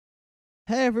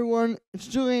Hey everyone, it's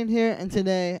Julian here, and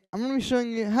today I'm going to be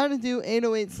showing you how to do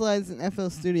 808 slides in FL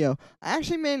Studio. I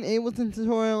actually made an Ableton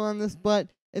tutorial on this, but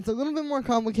it's a little bit more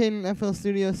complicated in FL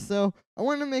Studio, so I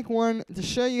wanted to make one to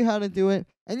show you how to do it.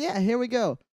 And yeah, here we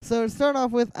go. So to start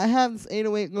off with, I have this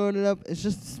 808 loaded up. It's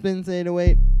just Spinz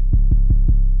 808.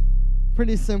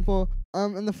 Pretty simple.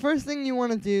 And the first thing you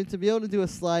want to do to be able to do a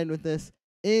slide with this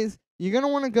is you're going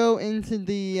to want to go into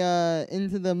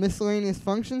the miscellaneous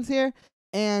functions here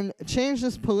and change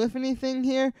this polyphony thing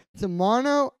here to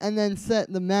mono and then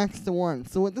set the max to 1.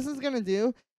 So what this is going to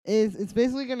do is it's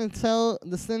basically going to tell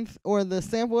the synth or the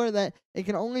sampler that it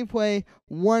can only play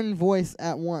one voice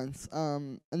at once.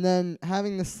 And then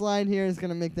having the slide here is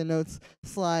going to make the notes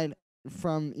slide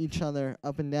from each other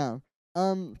up and down.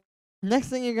 Next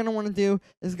thing you're going to want to do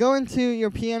is go into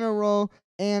your piano roll,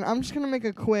 and I'm just going to make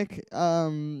a quick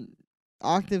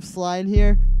octave slide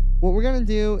here. What we're going to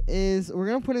do is we're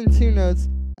going to put in two notes,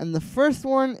 and the first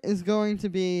one is going to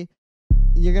be,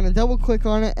 you're going to double click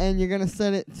on it, and you're going to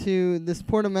set it to this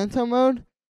portamento mode.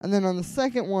 And then on the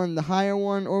second one, the higher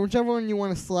one, or whichever one you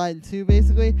want to slide to,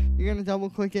 basically, you're going to double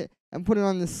click it and put it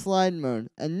on this slide mode.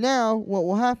 And now what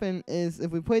will happen is if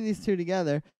we play these two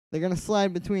together, they're going to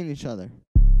slide between each other.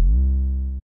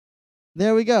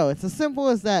 There we go. It's as simple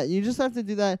as that. You just have to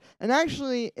do that. And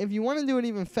actually, if you want to do it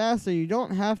even faster, you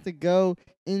don't have to go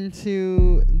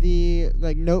into the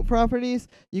note properties.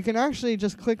 You can actually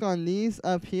just click on these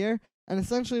up here, and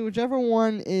essentially whichever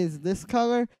one is this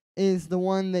color is the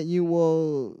one that you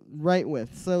will write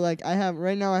with. So like I have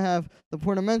the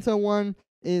portamento one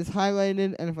is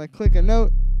highlighted, and if I click a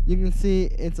note, you can see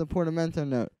it's a portamento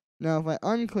note. Now if I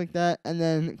unclick that and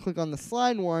then click on the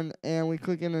slide one and we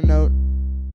click in a note,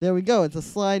 there we go. It's a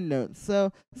slide note.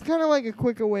 So it's kind of like a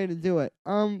quicker way to do it.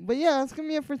 But yeah, that's going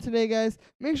to be it for today, guys.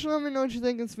 Make sure to let me know what you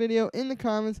think of this video in the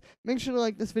comments. Make sure to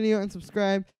like this video and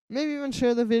subscribe. Maybe even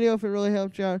share the video if it really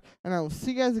helped you out. And I will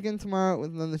see you guys again tomorrow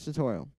with another tutorial.